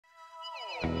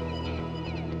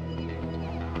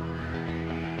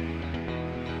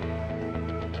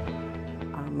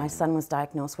My son was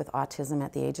diagnosed with autism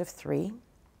at the age of 3.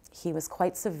 He was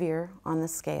quite severe on the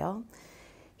scale.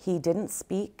 He didn't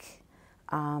speak.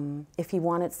 If he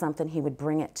wanted something, he would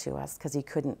bring it to us because he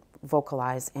couldn't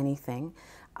vocalize anything.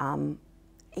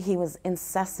 He was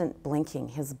incessant blinking.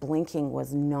 His blinking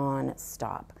was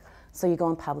non-stop. So you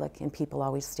go in public and people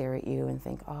always stare at you and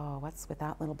think, oh, what's with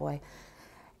that little boy?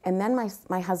 And then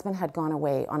my husband had gone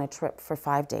away on a trip for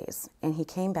 5 days, and he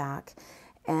came back,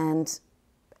 and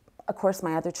of course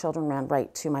my other children ran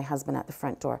right to my husband at the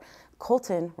front door.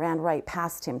 Colton ran right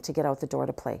past him to get out the door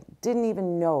to play. Didn't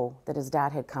even know that his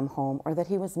dad had come home or that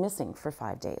he was missing for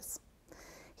 5 days.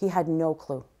 He had no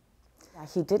clue.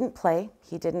 He didn't play.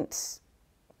 He didn't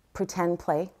pretend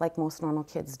play like most normal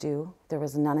kids do. There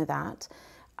was none of that.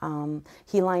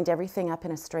 He lined everything up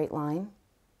in a straight line.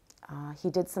 He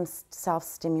did some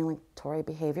self-stimulatory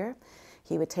behavior.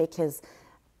 He would take his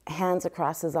hands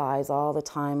across his eyes all the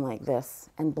time like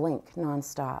this and blink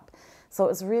nonstop. So it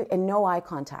was really, and no eye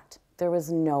contact. There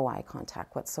was no eye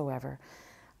contact whatsoever.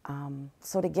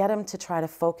 So to get him to try to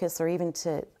focus or even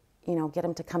to, get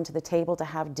him to come to the table to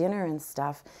have dinner and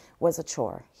stuff was a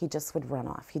chore. He just would run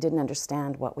off. He didn't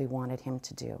understand what we wanted him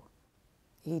to do.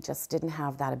 He just didn't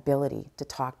have that ability to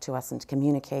talk to us and to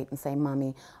communicate and say,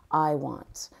 Mommy, I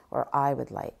want, or I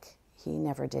would like. He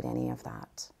never did any of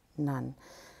that, none.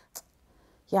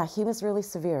 Yeah, he was really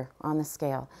severe on the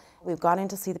scale. We got in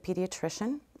to see the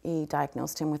pediatrician. He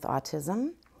diagnosed him with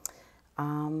autism,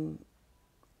 and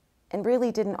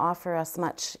really didn't offer us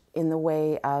much in the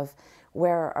way of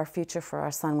where our future for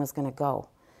our son was going to go.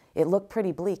 It looked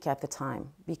pretty bleak at the time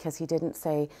because he didn't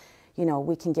say,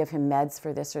 we can give him meds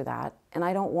for this or that. And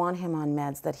I don't want him on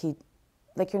meds that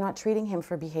you're not treating him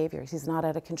for behaviors. He's not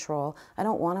out of control. I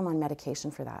don't want him on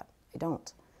medication for that. I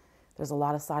don't. There's a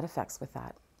lot of side effects with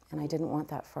that. And I didn't want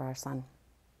that for our son.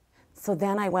 So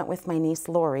then I went with my niece,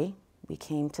 Lori. We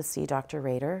came to see Dr.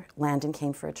 Rader. Landon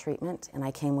came for a treatment, and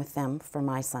I came with them for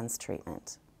my son's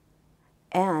treatment.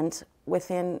 And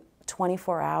within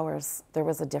 24 hours, there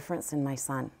was a difference in my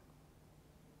son.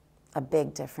 A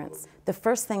big difference. The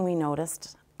first thing we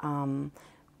noticed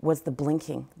was the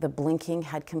blinking. The blinking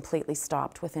had completely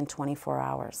stopped within 24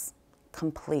 hours,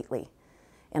 completely.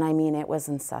 And I mean, it was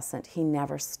incessant. He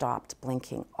never stopped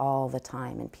blinking all the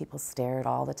time, and people stared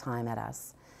all the time at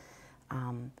us.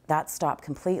 That stopped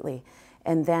completely.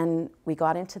 And then we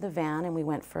got into the van and we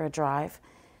went for a drive,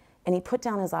 and he put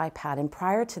down his iPad, and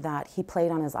prior to that, he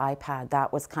played on his iPad.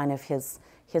 That was kind of his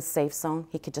safe zone.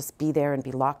 He could just be there and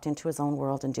be locked into his own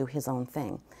world and do his own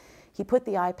thing. He put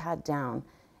the iPad down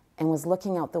and was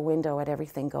looking out the window at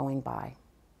everything going by.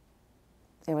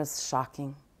 It was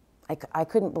shocking. I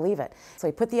couldn't believe it. So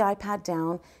he put the iPad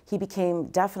down. He became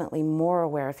definitely more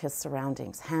aware of his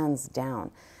surroundings, hands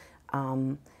down.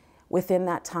 Within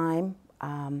that time,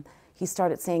 he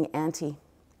started saying auntie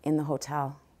in the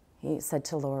hotel. He said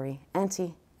to Lori,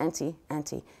 auntie, auntie,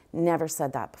 auntie. Never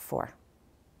said that before,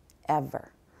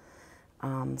 ever.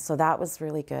 So that was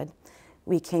really good.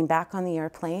 We came back on the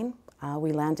airplane.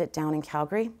 We landed down in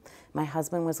Calgary. My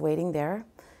husband was waiting there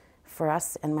for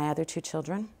us and my other 2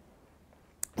 children.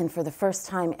 And for the first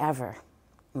time ever,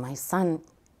 my son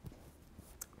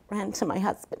ran to my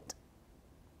husband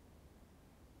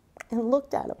and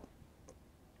looked at him.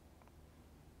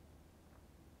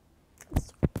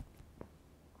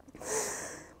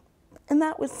 And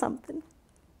that was something.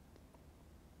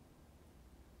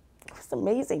 It was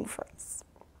amazing for us.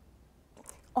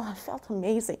 Oh, I felt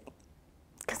amazing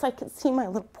because I could see my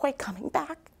little boy coming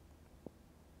back.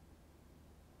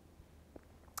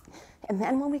 And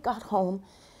then when we got home,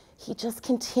 he just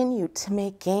continued to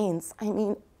make gains. I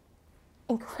mean,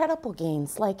 incredible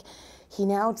gains. Like, he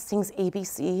now sings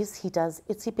ABCs. He does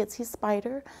Itsy Bitsy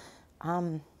Spider,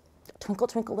 Twinkle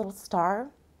Twinkle Little Star.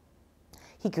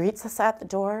 He greets us at the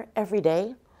door every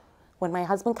day. When my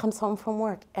husband comes home from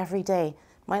work, every day,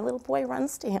 my little boy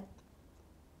runs to him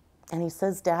and he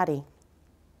says, Daddy.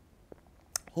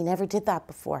 He never did that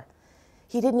before.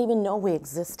 He didn't even know we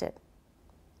existed.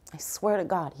 I swear to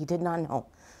God, he did not know,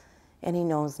 and he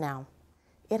knows now.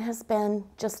 It has been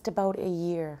just about a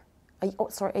year.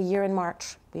 A year in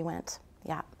March we went,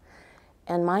 yeah.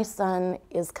 And my son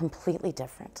is completely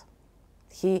different.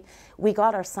 We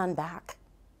got our son back,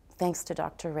 thanks to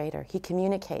Dr. Rader. He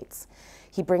communicates.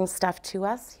 He brings stuff to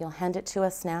us. He'll hand it to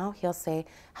us now. He'll say,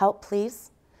 help,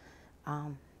 please.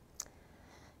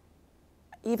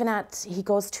 He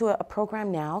goes to a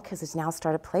program now, because he's now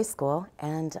started play school,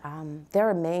 and they're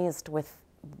amazed with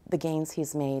the gains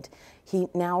he's made. He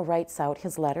now writes out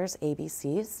his letters,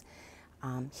 ABCs.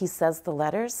 He says the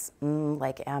letters,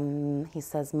 like M. He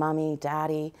says mommy,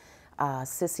 daddy,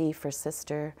 sissy for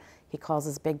sister. He calls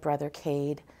his big brother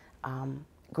Cade.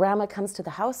 Grandma comes to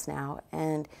the house now,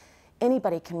 and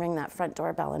anybody can ring that front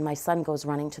doorbell, and my son goes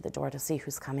running to the door to see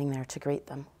who's coming there to greet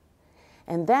them.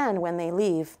 And then when they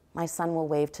leave, my son will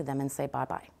wave to them and say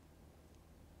bye-bye.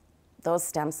 Those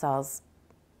stem cells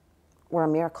were a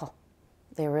miracle.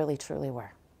 They really, truly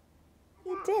were.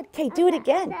 You did. Okay, do it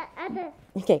again.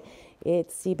 Okay.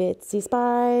 Itsy bitsy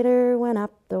spider went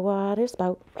up the water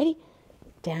spout. Ready?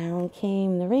 Down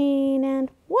came the rain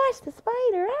and washed the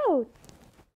spider out.